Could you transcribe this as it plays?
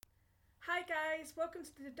guys, welcome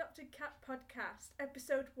to the Adopted Cat Podcast,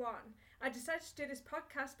 episode 1. I decided to do this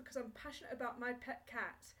podcast because I'm passionate about my pet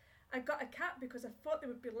cat. I got a cat because I thought they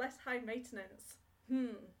would be less high maintenance.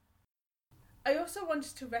 I also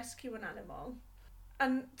wanted to rescue an animal.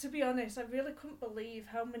 And to be honest, I really couldn't believe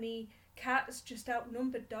how many cats just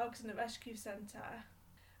outnumbered dogs in the rescue centre.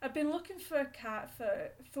 I've been looking for a cat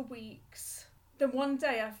for weeks. Then one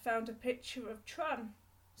day I found a picture of Tron.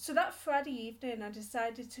 So that Friday evening I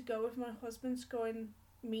decided to go with my husband to go and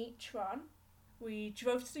meet Tron. We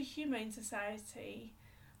drove to the Humane Society.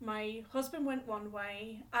 My husband went one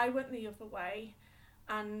way, I went the other way,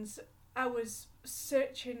 and I was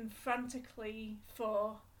searching frantically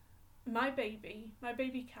for my baby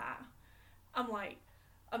cat.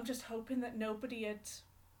 I'm just hoping that nobody had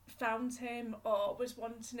found him or was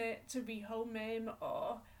wanting it to rehome him,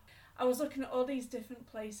 or I was looking at all these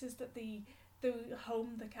different places that they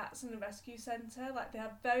home the cats in the rescue centre. Like, they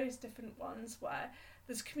have various different ones where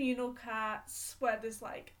there's communal cats, where there's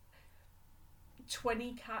like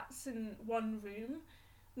 20 cats in one room.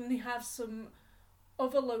 And they have some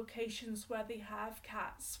other locations where they have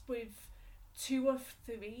cats with 2 or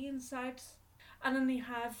 3 inside. And then they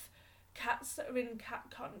have cats that are in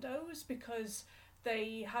cat condos because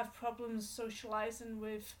they have problems socialising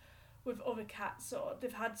with other cats, or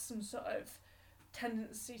they've had some sort of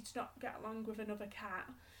tendency to not get along with another cat.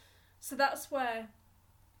 So that's where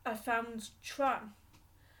I found Tron.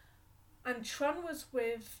 And Tron was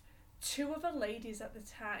with 2 other ladies at the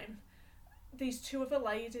time. These 2 other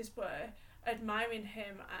ladies were admiring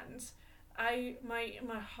him, and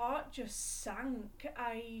my heart just sank.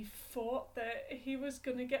 I thought that he was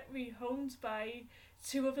gonna get rehomed by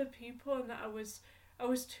 2 other people, and that I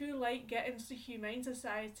was too late getting to the Humane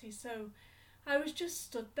Society. So I was just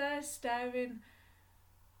stood there staring,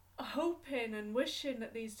 hoping and wishing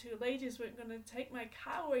that these 2 ladies weren't going to take my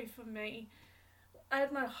cat away from me. I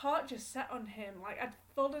had my heart just set on him. Like, I'd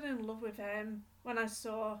fallen in love with him when I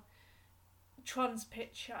saw Tron's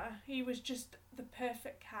picture. He was just the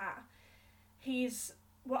perfect cat. He's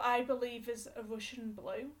what I believe is a Russian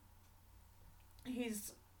blue.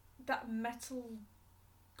 He's that metal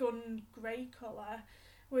gun grey colour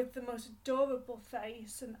with the most adorable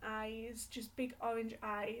face and eyes, just big orange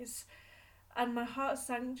eyes. And my heart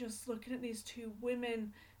sank just looking at these 2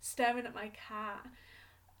 women staring at my cat.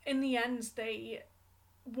 In the end, they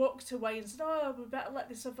walked away and said, "Oh, we better let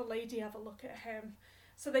this other lady have a look at him."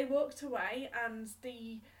 So they walked away, and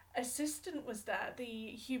the assistant was there,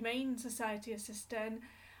 the Humane Society assistant,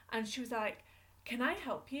 and she was like, "Can I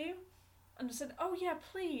help you?" And I said, "Oh yeah,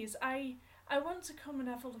 please, I want to come and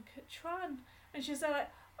have a look at Tron." And she's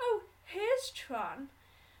like, "Oh, here's Tron."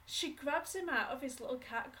 She grabs him out of his little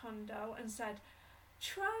cat condo and said,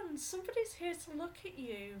 "Tron, somebody's here to look at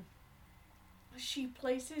you." She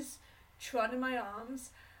places Tron in my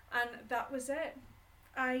arms, and that was it.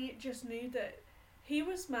 I just knew that he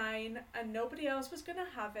was mine and nobody else was going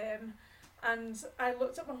to have him. And I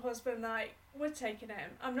looked at my husband like, "We're taking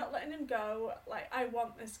him. I'm not letting him go. Like, I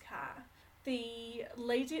want this cat." The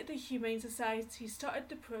lady at the Humane Society started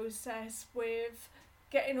the process with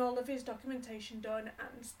getting all of his documentation done,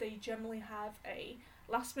 and they generally have a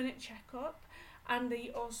last minute checkup, and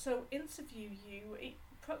they also interview you. It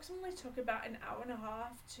approximately took about an hour and a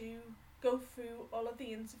half to go through all of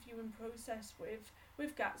the interviewing process with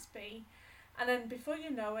Gatsby, and then before you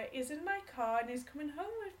know it, he's in my car and he's coming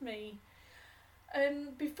home with me.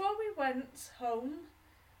 Before we went home,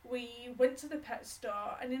 we went to the pet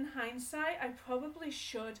store, and in hindsight I probably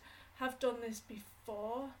should have done this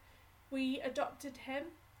before we adopted him.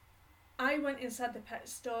 I went inside the pet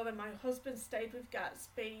store and my husband stayed with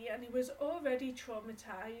Gatsby, and he was already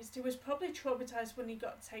traumatised. He was probably traumatised when he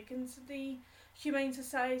got taken to the Humane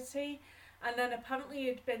Society, and then apparently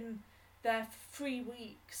he'd been there for 3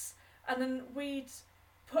 weeks, and then we'd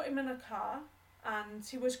put him in a car and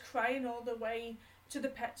he was crying all the way to the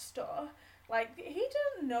pet store. Like, he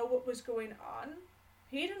didn't know what was going on.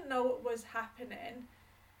 He didn't know what was happening.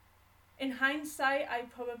 In hindsight, I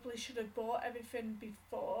probably should have bought everything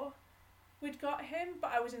before we'd got him,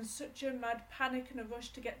 but I was in such a mad panic and a rush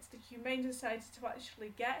to get to the Humane Society to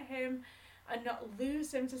actually get him and not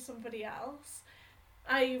lose him to somebody else.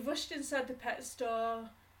 I rushed inside the pet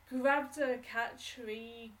store, grabbed a cat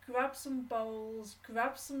tree, grabbed some bowls,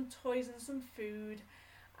 grabbed some toys and some food,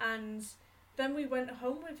 and then we went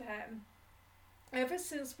home with him. Ever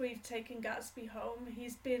since we've taken Gatsby home,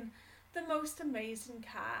 he's been the most amazing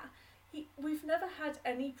cat. We've never had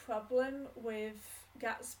any problem with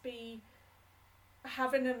Gatsby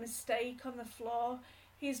having a mistake on the floor.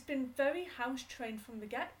 He's been very house trained from the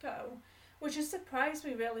get-go, which has surprised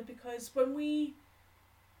me really, because when we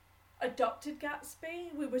adopted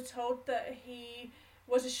Gatsby, we were told that he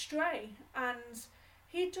was a stray, and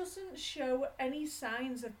he doesn't show any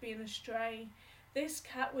signs of being a stray. This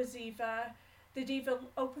cat was they'd either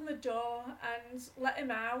open the door and let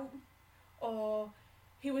him out, or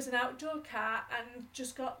he was an outdoor cat and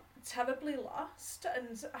just got terribly lost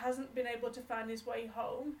and hasn't been able to find his way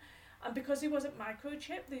home. And because he wasn't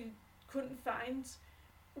microchipped, they couldn't find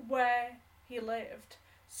where he lived.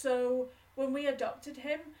 So when we adopted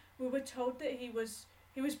him, we were told that he was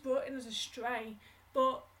brought in as a stray,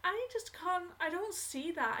 but I don't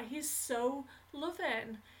see that. He's so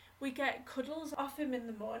loving. We get cuddles off him in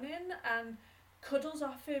the morning and cuddles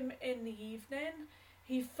off him in the evening.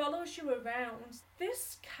 He follows you around.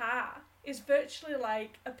 This cat is virtually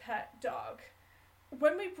like a pet dog.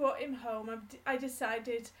 When we brought him home, I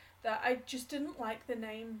decided that I just didn't like the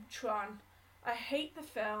name Tron. I hate the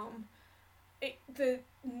film. The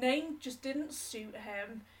name just didn't suit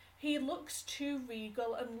him. He looks too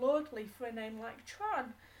regal and lordly for a name like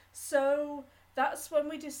Tron. So that's when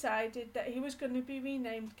we decided that he was going to be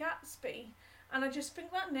renamed Gatsby. And I just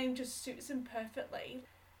think that name just suits him perfectly.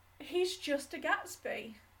 He's just a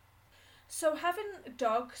Gatsby. So having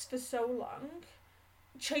dogs for so long,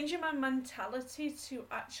 changing my mentality to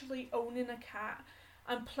actually owning a cat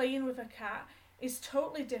and playing with a cat is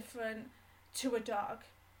totally different to a dog.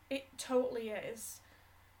 It totally is.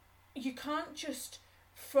 You can't just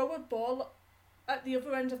throw a ball at the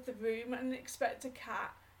other end of the room and expect a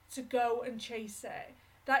cat to go and chase it.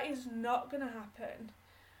 That is not going to happen.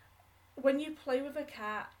 When you play with a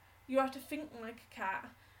cat, you have to think like a cat.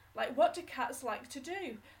 Like, what do cats like to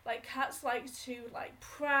do? Like, cats like to,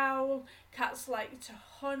 prowl. Cats like to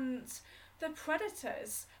hunt. They're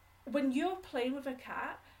predators. When you're playing with a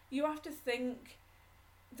cat, you have to think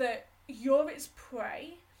that you're its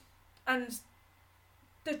prey and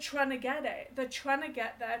they're trying to get it. They're trying to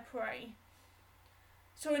get their prey.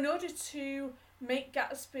 So in order to make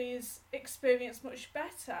Gatsby's experience much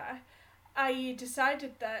better, I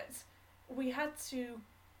decided that we had to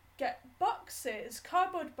get boxes,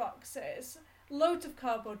 cardboard boxes, loads of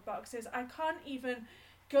cardboard boxes. I can't even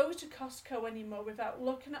go to Costco anymore without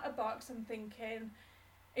looking at a box and thinking,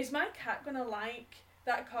 is my cat going to like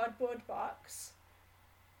that cardboard box?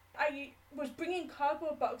 I was bringing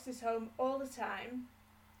cardboard boxes home all the time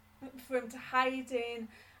for him to hide in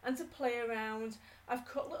and to play around. I've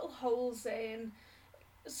cut little holes in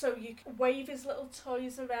so you can wave his little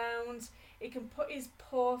toys around. He can put his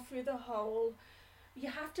paw through the hole. You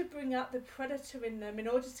have to bring out the predator in them in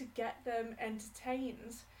order to get them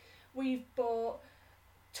entertained. We've bought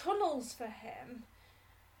tunnels for him.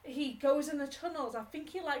 He goes in the tunnels. I think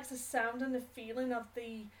he likes the sound and the feeling of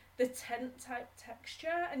the tent type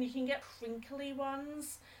texture, and you can get crinkly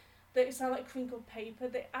ones that sound like crinkled paper.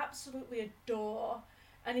 They absolutely adore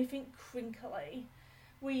anything crinkly.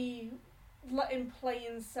 We let him play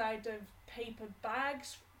inside of paper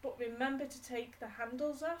bags, but remember to take the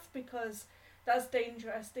handles off because that's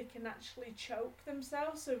dangerous. They can actually choke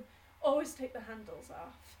themselves, so always take the handles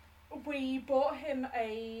off. We bought him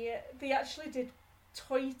they actually did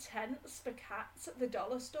toy tents for cats at the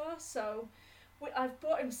dollar store, so I've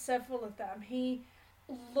bought him several of them. He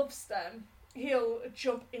loves them. He'll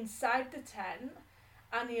jump inside the tent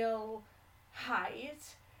and he'll hide.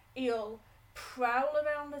 He'll prowl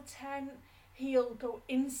around the tent. He'll go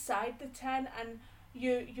inside the tent and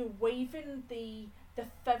you're waving the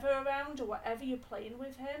feather around or whatever you're playing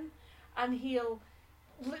with him, and he'll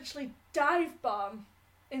literally dive bomb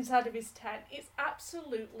inside of his tent. It's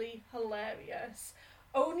absolutely hilarious.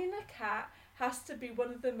 Owning a cat has to be one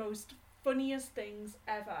of the most funniest things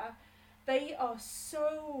ever. They are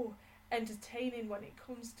so entertaining when it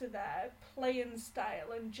comes to their playing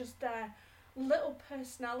style and just their little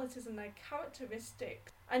personalities and their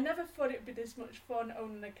characteristics. I never thought it'd be this much fun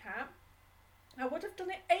owning a cat. I would have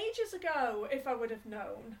done it ages ago if I would have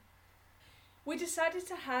known. We decided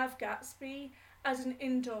to have Gatsby as an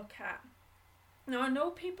indoor cat. Now I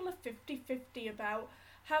know people are 50-50 about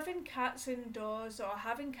having cats indoors or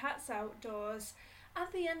having cats outdoors.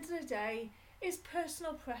 At the end of the day, it's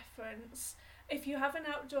personal preference. If you have an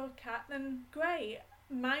outdoor cat, then great.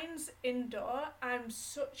 Mine's indoor. I'm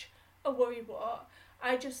such a worrywart.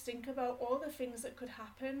 I just think about all the things that could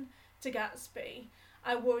happen to Gatsby.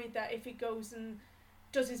 I worry that if he goes and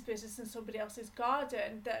does his business in somebody else's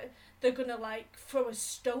garden, that they're gonna throw a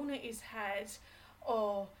stone at his head,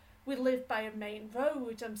 or we live by a main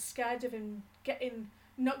road. I'm scared of him getting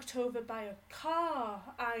knocked over by a car.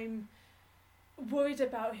 I'm worried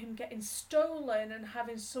about him getting stolen and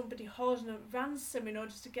having somebody holding a ransom in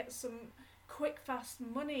order to get some quick, fast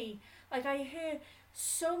money. Like, I hear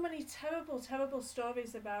so many terrible, terrible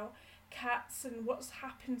stories about cats and what's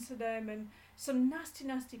happened to them, and some nasty,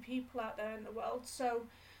 nasty people out there in the world. So,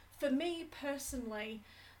 for me personally,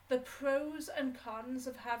 the pros and cons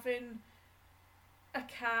of having a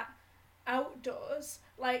cat outdoors,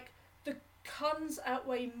 like, the cons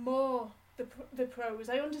outweigh more the pros.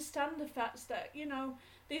 I understand the fact that, you know,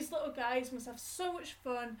 these little guys must have so much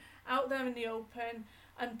fun out there in the open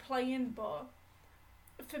and playing, but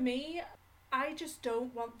for me, I just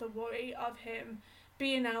don't want the worry of him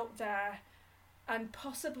being out there and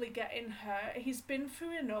possibly getting hurt. He's been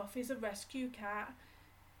through enough. He's a rescue cat.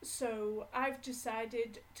 So I've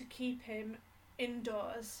decided to keep him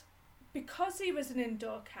indoors. Because he was an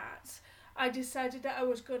indoor cat, I decided that I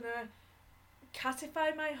was going to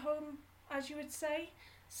catify my home, as you would say.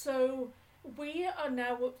 So we are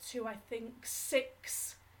now up to, I think,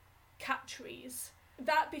 6 cat trees.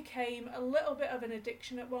 That became a little bit of an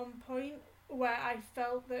addiction at one point, where I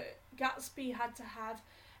felt that Gatsby had to have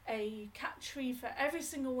a cat tree for every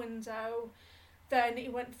single window. Then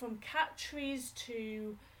it went from cat trees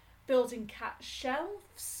to building cat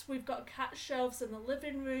shelves. We've got cat shelves in the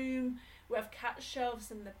living room. We have cat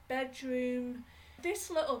shelves in the bedroom. This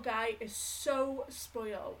little guy is so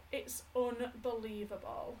spoiled. It's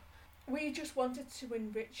unbelievable. We just wanted to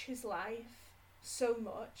enrich his life so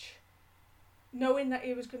much, knowing that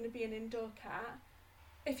he was going to be an indoor cat.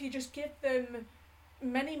 If you just give them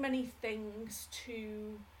many, many things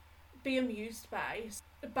to be amused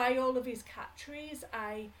by all of his cat trees,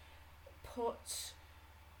 I put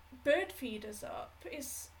bird feeders up.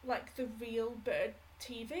 It's like the real bird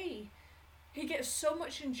TV. He gets so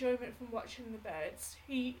much enjoyment from watching the birds.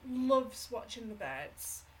 He loves watching the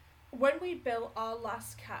birds. When we built our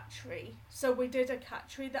last cat tree, so we did a cat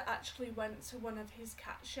tree that actually went to one of his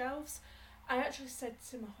cat shelves, I actually said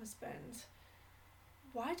to my husband,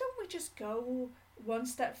 why don't we just go one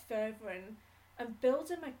step further and build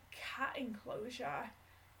him a cat enclosure?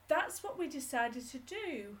 That's what we decided to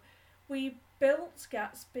do. We built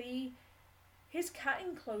Gatsby his cat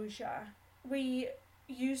enclosure. We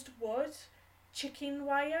used wood, chicken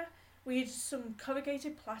wire, we used some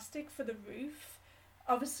corrugated plastic for the roof,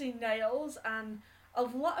 obviously nails, and a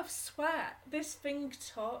lot of sweat. This thing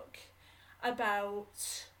took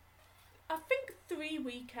about, I think, 3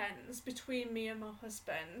 weekends between me and my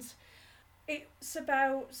husband. It's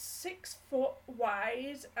about 6 foot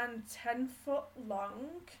wide and 10 foot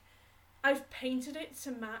long. I've painted it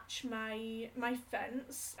to match my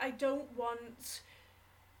fence. I don't want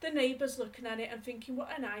the neighbours looking at it and thinking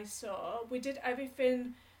what an eyesore. We did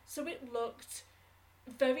everything so it looked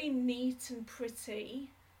very neat and pretty.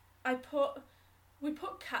 We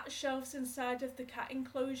put cat shelves inside of the cat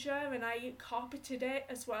enclosure, and I carpeted it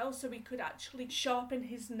as well so we could actually sharpen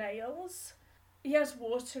his nails. He has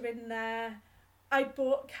water in there. I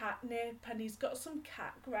bought catnip and he's got some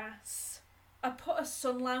cat grass. I put a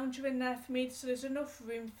sun lounger in there for me so there's enough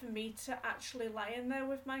room for me to actually lie in there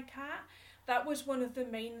with my cat. That was one of the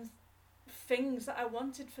main things that I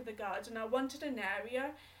wanted for the garden. I wanted an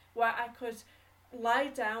area where I could lie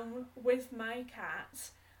down with my cat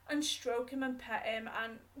and stroke him and pet him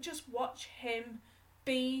and just watch him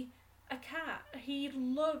be a cat. He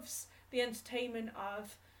loves the entertainment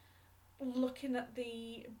of looking at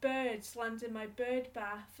the birds land in my bird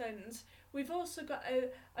bath, and we've also got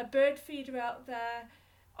a bird feeder out there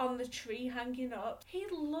on the tree hanging up. He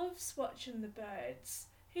loves watching the birds.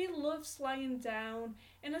 He loves lying down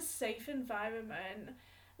in a safe environment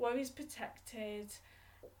where he's protected,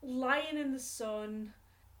 lying in the sun.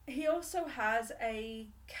 He also has a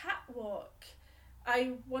catwalk.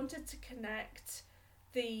 I wanted to connect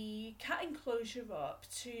the cat enclosure up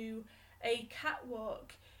to a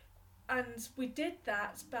catwalk, and we did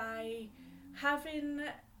that by having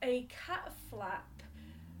a cat flap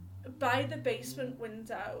by the basement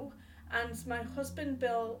window, and my husband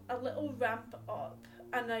built a little ramp up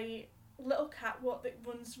and a little catwalk that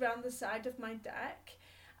runs around the side of my deck,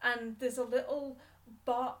 and there's a little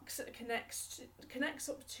box that connects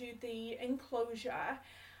up to the enclosure,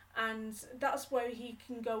 and that's where he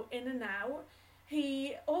can go in and out.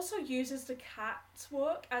 He also uses the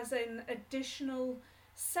catwalk as an additional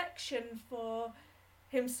section for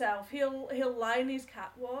himself. He'll lie in his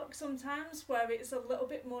catwalk sometimes where it's a little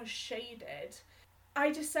bit more shaded.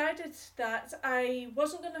 I decided that I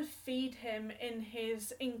wasn't going to feed him in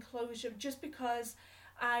his enclosure just because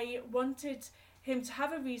I wanted him to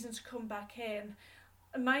have a reason to come back in.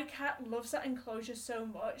 My cat loves that enclosure so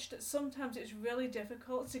much that sometimes it's really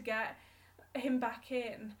difficult to get him back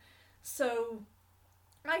in. So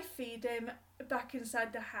I feed him back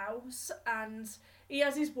inside the house, and he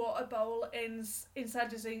has his water bowl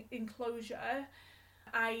inside his enclosure.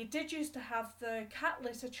 I did used to have the cat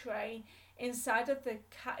litter tray inside of the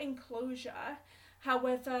cat enclosure.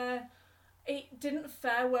 However, it didn't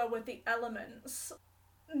fare well with the elements.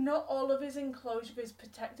 Not all of his enclosure is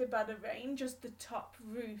protected by the rain, just the top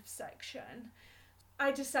roof section.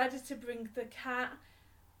 I decided to bring the cat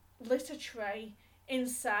litter tray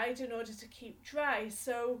inside in order to keep dry,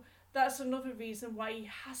 so that's another reason why he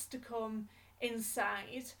has to come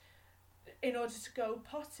inside in order to go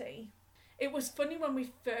potty. It was funny when we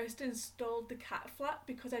first installed the cat flap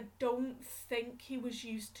because I don't think he was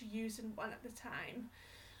used to using one at the time.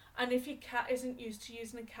 And if your cat isn't used to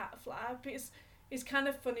using a cat flap, it's kind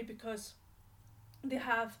of funny because they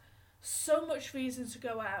have so much reason to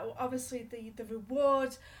go out. Obviously the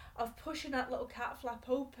reward of pushing that little cat flap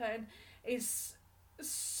open is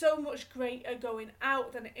so much greater going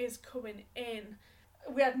out than it is coming in.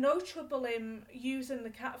 We had no trouble in using the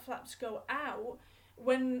cat flap to go out.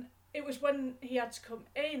 When he had to come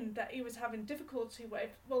in that he was having difficulty with.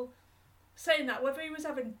 Well, saying that, whether he was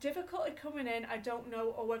having difficulty coming in, I don't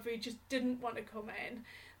know, or whether he just didn't want to come in.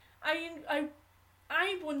 I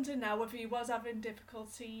wonder now whether he was having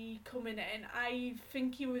difficulty coming in. I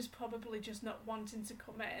think he was probably just not wanting to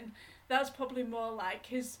come in. That's probably more like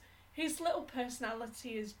his little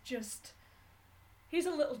personality is just... He's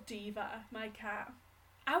a little diva, my cat.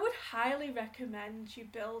 I would highly recommend you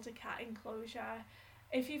build a cat enclosure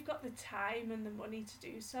if you've got the time and the money to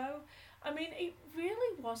do so. I mean, it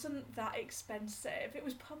really wasn't that expensive. It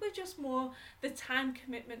was probably just more the time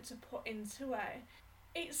commitment to put into it.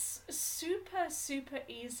 It's super, super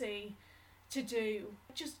easy to do.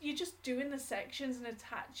 You're just doing the sections and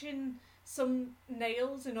attaching some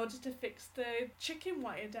nails in order to fix the chicken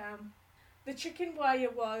wire down. The chicken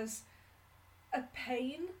wire was a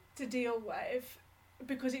pain to deal with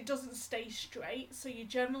because it doesn't stay straight, so you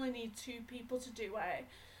generally need two people to do it.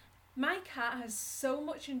 My cat has so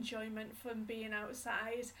much enjoyment from being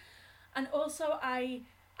outside, and also I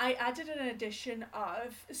added an addition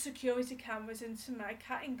of security cameras into my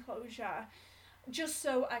cat enclosure just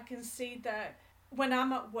so I can see that when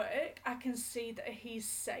I'm at work I can see that he's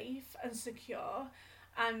safe and secure,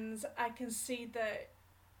 and I can see that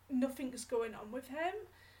nothing's going on with him.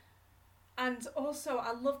 And also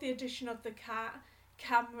I love the addition of the cat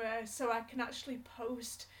camera so I can actually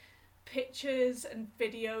post pictures and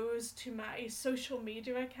videos to my social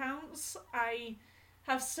media accounts. I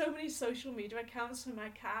have so many social media accounts for my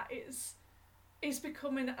cat. It's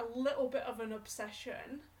becoming a little bit of an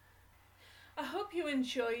obsession. I hope you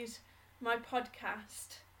enjoyed my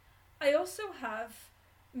podcast. I also have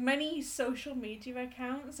many social media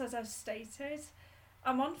accounts, as I've stated.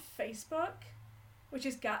 I'm on Facebook, which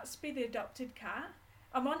is Gatsby the Adopted Cat.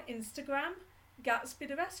 I'm on Instagram, Gatsby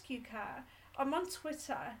the Rescue Cat. I'm on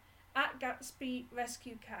Twitter, @Gatsby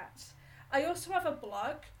Rescue Cat. I also have a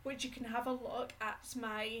blog, which you can have a look at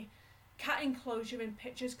my cat enclosure in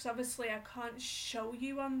pictures, because obviously I can't show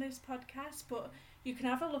you on this podcast, but you can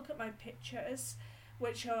have a look at my pictures,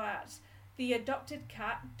 which are at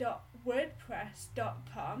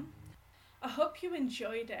theadoptedcat.wordpress.com. I hope you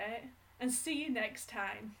enjoyed it, and see you next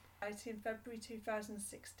time. In February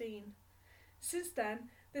 2016. Since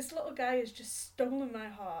then, this little guy has just stolen my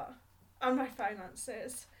heart and my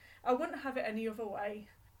finances. I wouldn't have it any other way.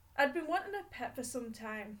 I'd been wanting a pet for some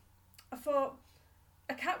time. I thought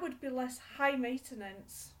a cat would be less high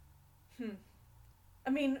maintenance.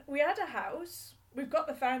 I mean, we had a house, we've got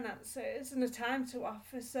the finances and the time to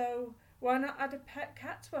offer, so why not add a pet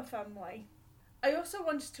cat to our family? I also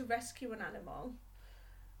wanted to rescue an animal.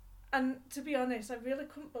 And to be honest, I really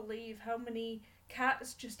couldn't believe how many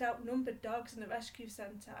cats just outnumbered dogs in the rescue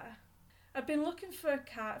centre. I've been looking for a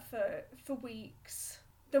cat for weeks.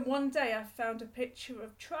 Then one day I found a picture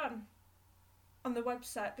of Tron on the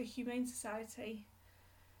website, the Humane Society.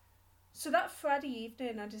 So that Friday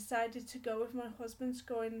evening I decided to go with my husband to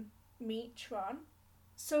go and meet Tron.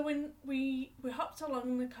 So when we hopped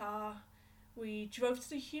along in the car, we drove to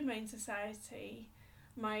the Humane Society.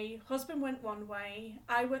 My husband went one way,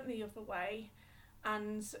 I went the other way,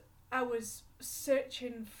 and I was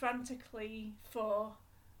searching frantically for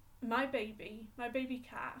my baby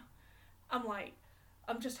cat. I'm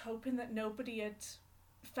just hoping that nobody had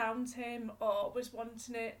found him or was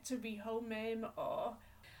wanting it to rehome him, or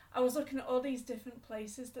I was looking at all these different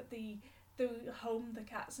places that they home the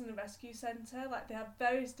cats in the rescue centre. Like, they have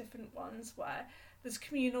various different ones where there's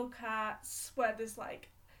communal cats, where there's like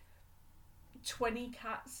 20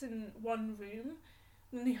 cats in one room,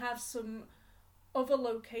 and they have some other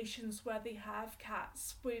locations where they have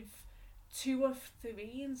cats with 2 or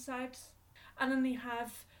 3 inside. And then they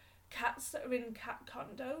have cats that are in cat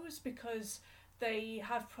condos because they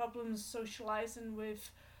have problems socialising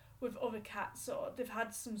with other cats, or they've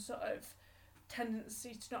had some sort of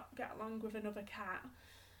tendency to not get along with another cat.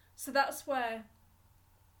 So that's where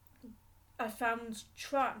I found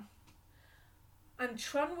Tron. And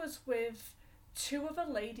Tron was with 2 other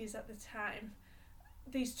ladies at the time.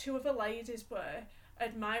 These 2 other ladies were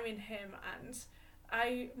admiring him, and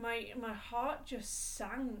my heart just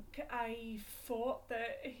sank. I thought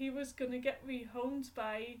that he was gonna get rehomed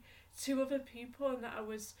by 2 other people, and that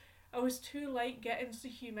I was too late getting to the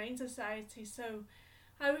Humane Society. So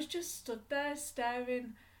I was just stood there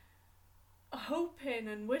staring, hoping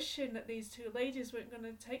and wishing that these 2 ladies weren't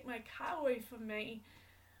gonna take my cat away from me.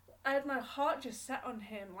 I had my heart just set on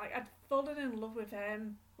him. Like, I'd fallen in love with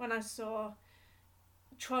him when I saw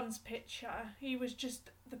Tron's picture. He was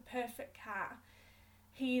just the perfect cat.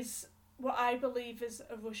 He's what I believe is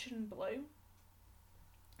a Russian blue.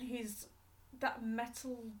 He's that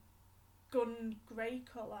metal gun grey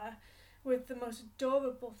colour with the most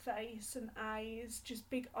adorable face and eyes, just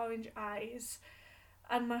big orange eyes.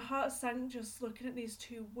 And my heart sank just looking at these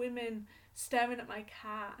 2 women staring at my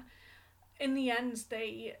cat. In the end,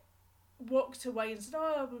 they walked away and said,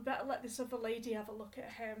 "Oh, we better let this other lady have a look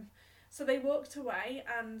at him." So they walked away,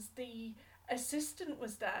 and the assistant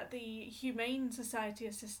was there, the Humane Society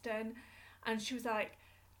assistant, and she was like,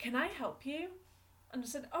 "Can I help you?" And I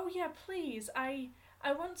said, "Oh yeah, please, I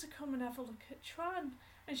want to come and have a look at Tron."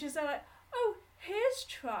 And she's like, "Oh, here's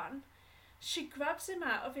Tron." She grabs him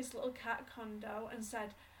out of his little cat condo and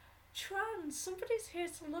said, "Tron, somebody's here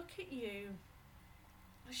to look at you."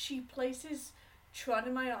 She places Tron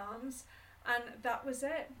in my arms, and that was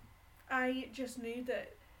it. I just knew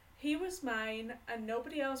that he was mine and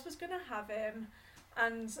nobody else was going to have him.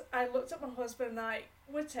 And I looked at my husband like,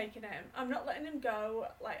 "We're taking him. I'm not letting him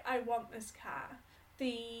go. Like, I want this cat."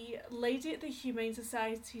 The lady at the Humane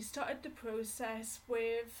Society started the process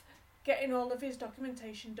with getting all of his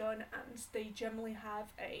documentation done, and they generally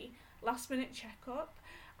have a last minute checkup,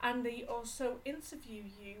 and they also interview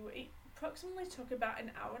you. It approximately took about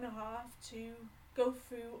an hour and a half to go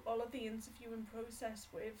through all of the interviewing process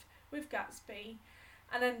with Gatsby.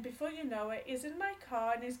 And then before you know it, he's in my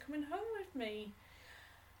car and he's coming home with me.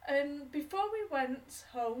 Before we went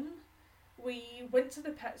home, we went to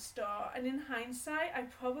the pet store, and in hindsight, I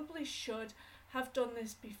probably should have done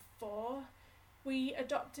this before we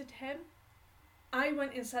adopted him. I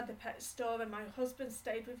went inside the pet store and my husband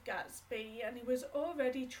stayed with Gatsby, and he was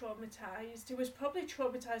already traumatised. He was probably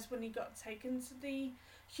traumatised when he got taken to the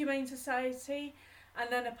Humane Society, and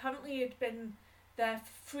then apparently he'd been there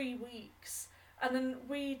for 3 weeks. And then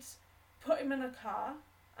we'd put him in a car,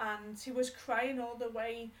 and he was crying all the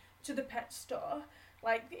way to the pet store.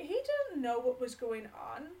 Like, he didn't know what was going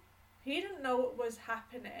on. He didn't know what was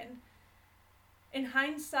happening. In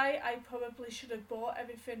hindsight, I probably should have bought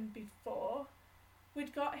everything before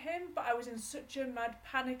we'd got him, but I was in such a mad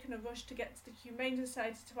panic and a rush to get to the Humane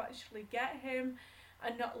Society to actually get him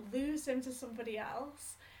and not lose him to somebody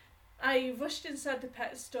else. I rushed inside the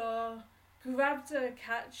pet store, grabbed a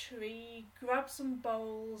cat tree, grabbed some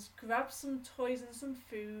bowls, grabbed some toys and some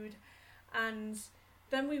food, and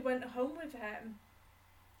then we went home with him.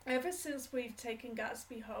 Ever since we've taken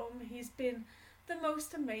Gatsby home, he's been the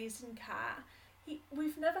most amazing cat.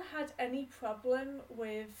 We've never had any problem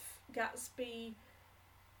with Gatsby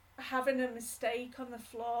having a mistake on the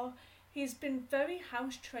floor. He's been very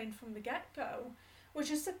house trained from the get-go, which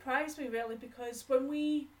has surprised me really, because when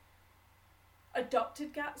we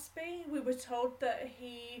adopted Gatsby, we were told that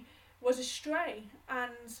he was a stray,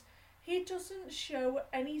 and he doesn't show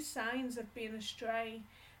any signs of being a stray.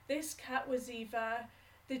 This cat was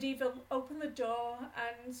they'd either open the door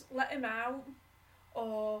and let him out,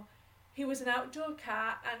 or he was an outdoor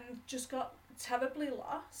cat and just got terribly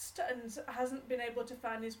lost and hasn't been able to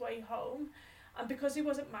find his way home. And because he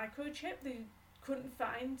wasn't microchipped, they couldn't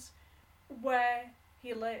find where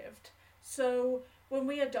he lived. So when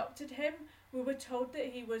we adopted him, we were told that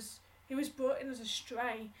he was brought in as a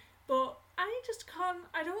stray, but I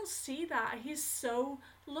don't see that. He's so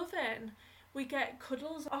loving. We get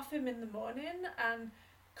cuddles off him in the morning and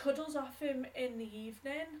cuddles off him in the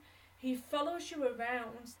evening. He follows you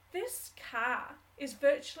around. This cat is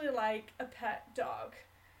virtually like a pet dog.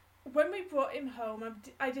 When we brought him home,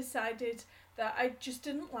 I decided that I just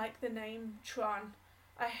didn't like the name Tron.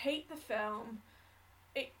 I hate the film.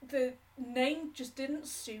 The name just didn't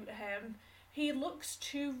suit him. He looks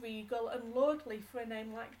too regal and lordly for a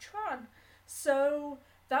name like Tron. So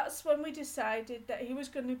that's when we decided that he was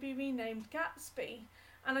going to be renamed Gatsby.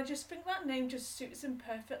 And I just think that name just suits him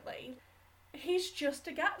perfectly. he's just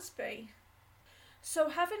a Gatsby. So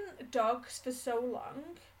having dogs for so long,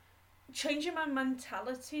 changing my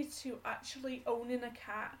mentality to actually owning a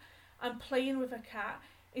cat and playing with a cat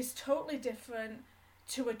is totally different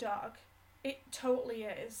to a dog. It totally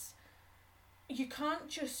is. You can't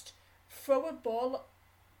just throw a ball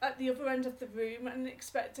at the other end of the room and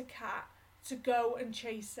expect a cat to go and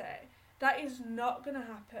chase it. That is not going to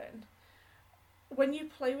happen. When you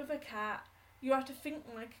play with a cat, you have to think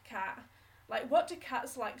like a cat. Like, what do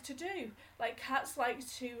cats like to do? Like, cats like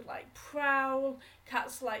to, like, prowl.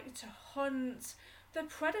 Cats like to hunt. They're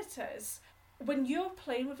predators. When you're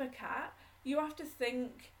playing with a cat, you have to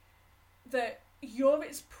think that you're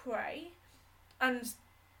its prey and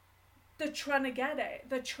they're trying to get it.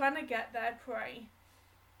 They're trying to get their prey.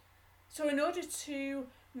 So in order to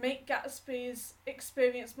make Gatsby's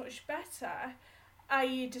experience much better,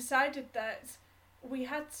 I decided that we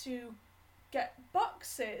had to get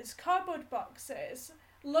boxes, cardboard boxes,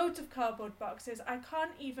 loads of cardboard boxes. I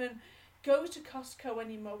can't even go to Costco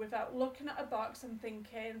anymore without looking at a box and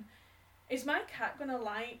thinking, is my cat going to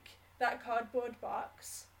like that cardboard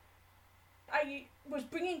box? I was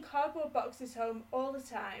bringing cardboard boxes home all the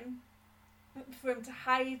time for him to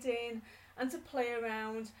hide in and to play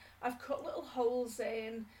around. I've cut little holes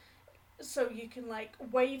in so you can like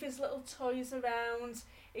wave his little toys around.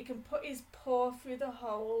 He can put his paw through the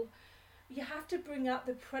hole. You have to bring out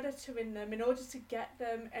the predator in them in order to get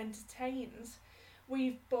them entertained.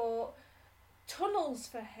 We've bought tunnels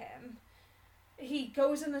for him. He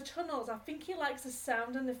goes in the tunnels. I think he likes the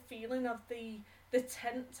sound and the feeling of the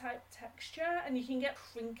tent type texture, and you can get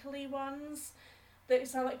crinkly ones that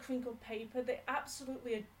sound like crinkled paper. They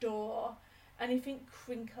absolutely adore anything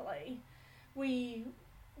crinkly. We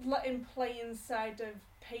let him play inside of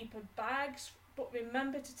paper bags, but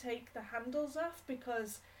remember to take the handles off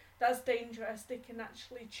because that's dangerous. They can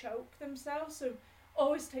actually choke themselves, so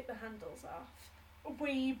always take the handles off.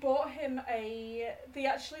 We bought him they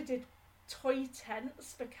actually did toy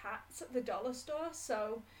tents for cats at the dollar store,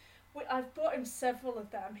 so I've bought him several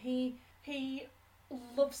of them. He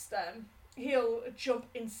loves them. He'll jump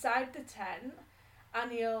inside the tent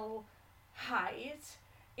and he'll hide.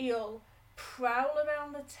 He'll prowl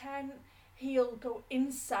around the tent. He'll go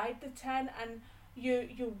inside the tent and you're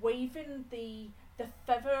waving the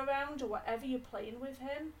feather around or whatever you're playing with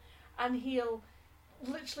him, and he'll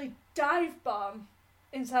literally dive bomb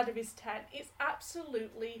inside of his tent. It's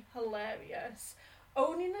absolutely hilarious.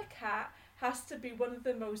 Owning a cat has to be one of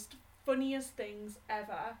the most funniest things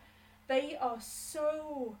ever. They are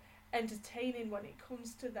so entertaining when it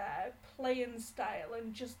comes to their playing style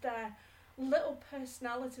and just their little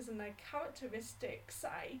personalities and their characteristics.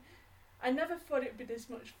 I never thought it'd be this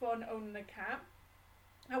much fun owning a cat.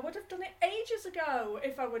 I would have done it ages ago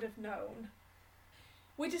if I would have known.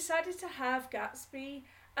 We decided to have Gatsby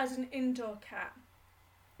as an indoor cat.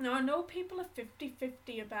 Now I know people are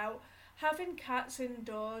 50-50 about having cats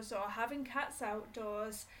indoors or having cats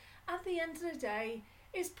outdoors. At the end of the day,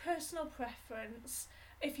 it's personal preference.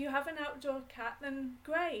 If you have an outdoor cat, then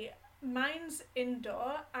great. Mine's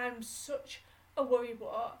indoor. I'm such a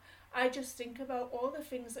worrywart. I just think about all the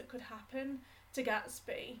things that could happen to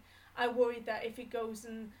Gatsby. I worry that if he goes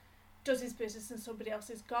and does his business in somebody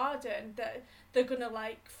else's garden, that they're going to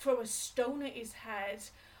like throw a stone at his head,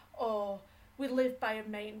 or we live by a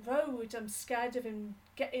main road. I'm scared of him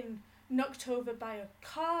getting knocked over by a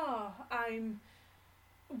car. I'm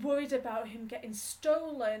worried about him getting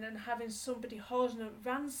stolen and having somebody holding a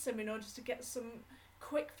ransom in order to get some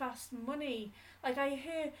quick, fast money. Like, I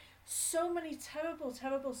hear so many terrible,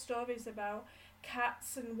 terrible stories about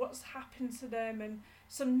cats and what's happened to them and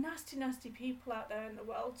some nasty, nasty people out there in the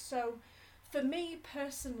world. So, for me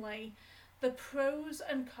personally, the pros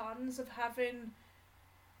and cons of having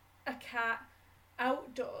a cat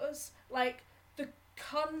outdoors, like, the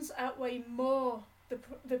cons outweigh more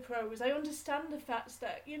the pros. I understand the fact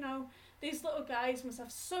that, you know, these little guys must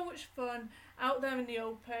have so much fun out there in the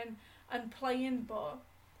open and playing, but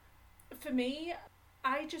for me,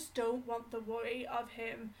 I just don't want the worry of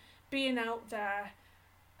him being out there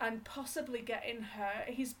and possibly getting hurt.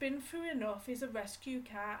 He's been through enough. He's a rescue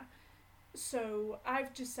cat. So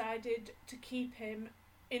I've decided to keep him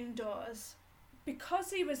indoors.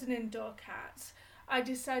 Because he was an indoor cat, I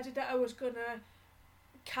decided that I was going to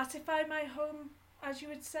catify my home, as you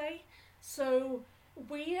would say. So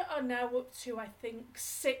we are now up to, I think,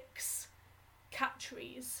 6 cat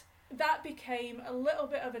trees. That became a little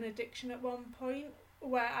bit of an addiction at one point,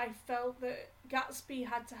 where I felt that Gatsby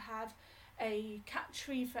had to have a cat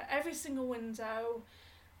tree for every single window.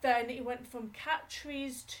 Then it went from cat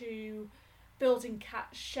trees to building cat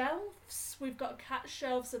shelves. We've got cat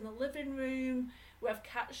shelves in the living room. We have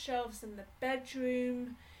cat shelves in the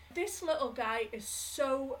bedroom. This little guy is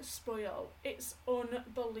so spoiled. It's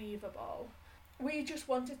unbelievable. We just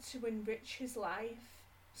wanted to enrich his life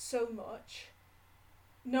so much,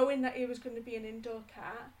 knowing that he was going to be an indoor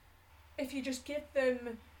cat. If you just give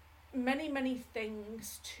them many, many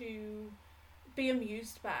things to be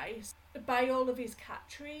amused by all of his cat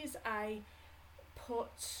trees, I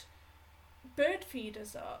put bird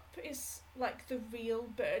feeders up. It's like the real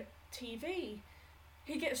bird TV.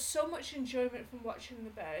 He gets so much enjoyment from watching the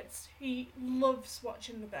birds. He loves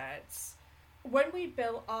watching the birds. When we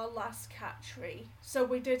built our last cat tree, so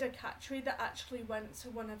we did a cat tree that actually went to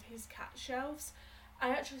one of his cat shelves, I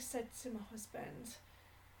actually said to my husband,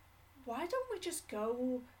 why don't we just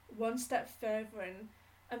go one step further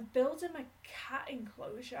and build him a cat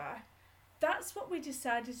enclosure? That's what we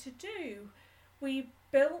decided to do. We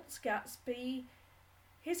built Gatsby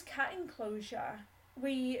his cat enclosure.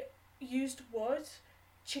 We used wood,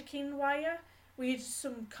 chicken wire, we used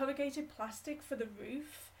some corrugated plastic for the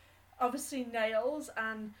roof, obviously nails,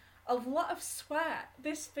 and a lot of sweat.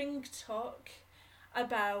 This thing took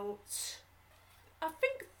about, I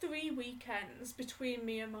think, 3 weekends between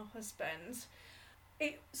me and my husband.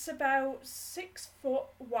 It's about 6 foot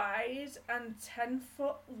wide and 10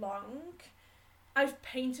 foot long. I've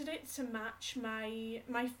painted it to match my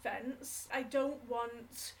fence. I don't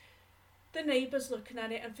want the neighbours looking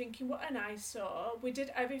at it and thinking what an eyesore. We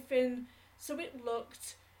did everything so it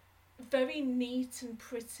looked very neat and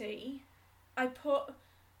pretty.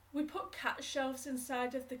 We put cat shelves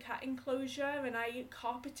inside of the cat enclosure, and I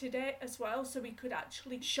carpeted it as well so we could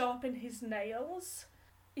actually sharpen his nails.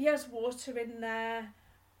 He has water in there.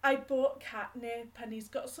 I bought catnip and he's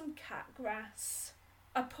got some cat grass.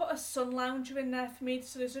 I put a sun lounger in there for me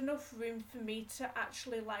so there's enough room for me to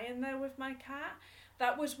actually lie in there with my cat.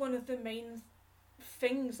 That was one of the main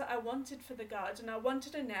things that I wanted for the garden. I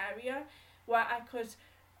wanted an area where I could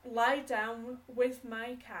lie down with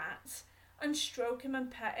my cat and stroke him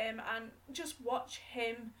and pet him and just watch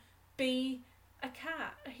him be a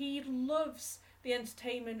cat. He loves the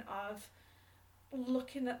entertainment of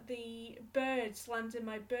looking at the birds land in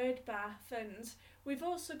my bird bath, and we've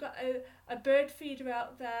also got a bird feeder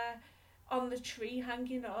out there on the tree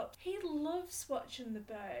hanging up. He loves watching the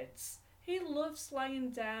birds. He loves lying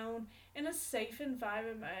down in a safe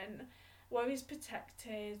environment where he's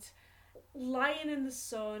protected, lying in the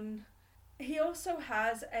sun. He also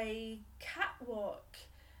has a catwalk.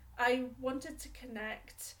 I wanted to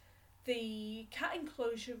connect the cat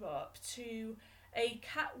enclosure up to a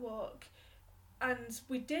catwalk, and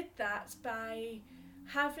we did that by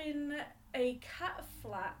having a cat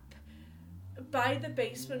flap by the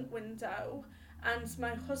basement window, and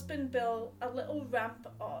my husband built a little ramp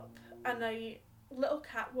up and a little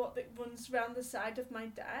catwalk that runs around the side of my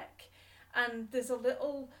deck, and there's a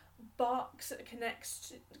little box that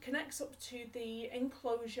connects up to the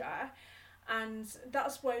enclosure, and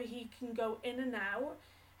that's where he can go in and out.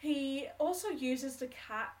 He also uses the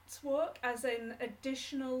catwalk as an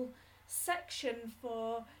additional section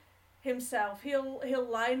for himself. He'll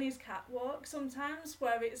lie in his catwalk sometimes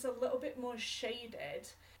where it's a little bit more shaded.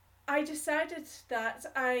 I decided that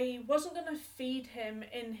I wasn't going to feed him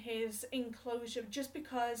in his enclosure just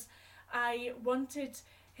because I wanted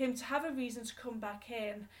him to have a reason to come back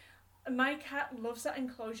in. My cat loves that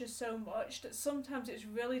enclosure so much that sometimes it's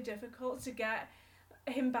really difficult to get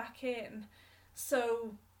him back in.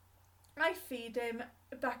 So I feed him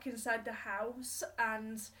back inside the house,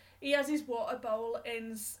 and he has his water bowl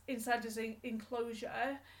inside his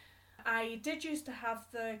enclosure. I did used to have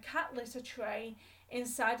the cat litter tray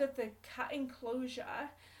inside of the cat enclosure.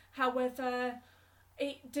 However,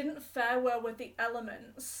 it didn't fare well with the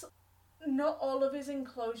elements. Not all of his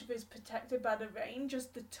enclosure is protected by the rain,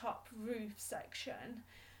 just the top roof section.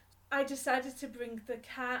 I decided to bring the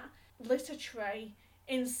cat litter tray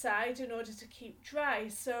inside in order to keep dry,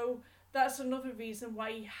 so that's another reason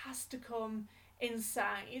why he has to come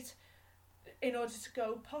inside in order to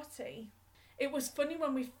go potty. It was funny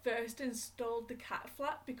when we first installed the cat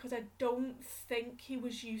flap because I don't think he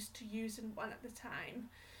was used to using one at the time.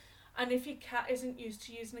 And if your cat isn't used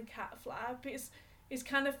to using a cat flap, it's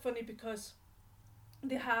kind of funny because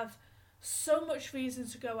they have so much reason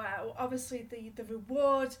to go out. Obviously the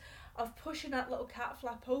reward of pushing that little cat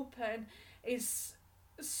flap open is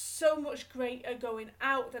so much greater going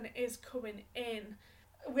out than it is coming in.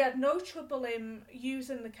 We had no trouble in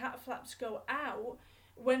using the cat flap to go out.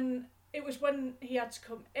 When he had to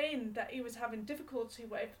come in that he was having difficulty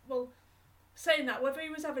with. Well, saying that, whether he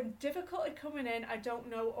was having difficulty coming in, I don't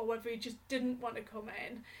know, or whether he just didn't want to come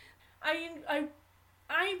in. I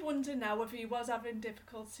wonder now whether he was having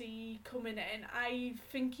difficulty coming in. I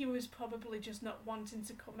think he was probably just not wanting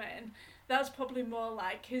to come in. That's probably more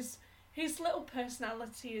like his little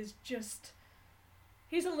personality is just...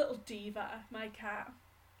 He's a little diva, my cat.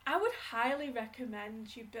 I would highly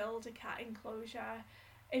recommend you build a cat enclosure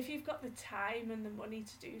if you've got the time and the money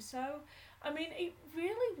to do so. I mean, it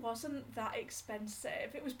really wasn't that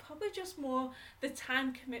expensive. It was probably just more the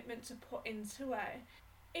time commitment to put into it.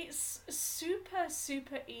 It's super,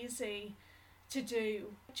 super easy to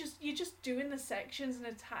do. You're just doing the sections and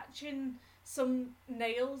attaching some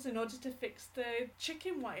nails in order to fix the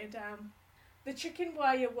chicken wire down. The chicken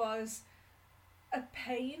wire was a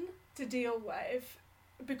pain to deal with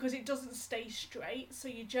because it doesn't stay straight, so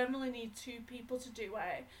you generally need 2 people to do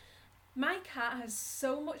it. My cat has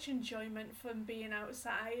so much enjoyment from being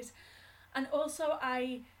outside, and also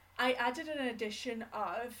I added an addition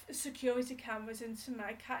of security cameras into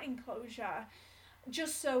my cat enclosure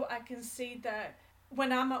just so I can see that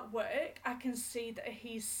when I'm at work, I can see that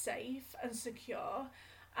he's safe and secure,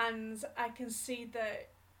 and I can see that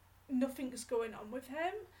nothing's going on with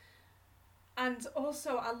him. And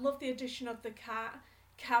also I love the addition of the cat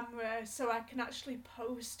camera so I can actually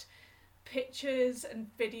post pictures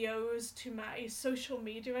and videos to my social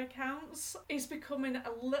media accounts. It's becoming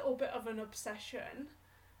a little bit of an obsession.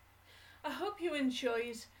 I hope you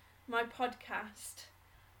enjoyed my podcast.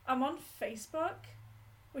 I'm on Facebook,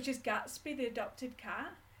 which is Gatsby the Adopted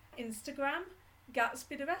Cat, Instagram,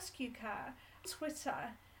 Gatsby the Rescue Cat,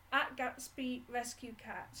 Twitter, @Gatsby Rescue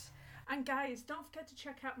Cat. And guys, don't forget to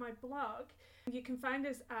check out my blog. You can find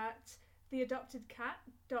us at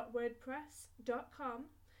theadoptedcat.wordpress.com.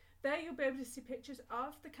 There you'll be able to see pictures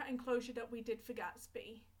of the cat enclosure that we did for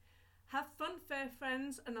Gatsby. Have fun, fur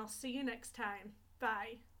friends, and I'll see you next time.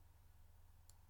 Bye.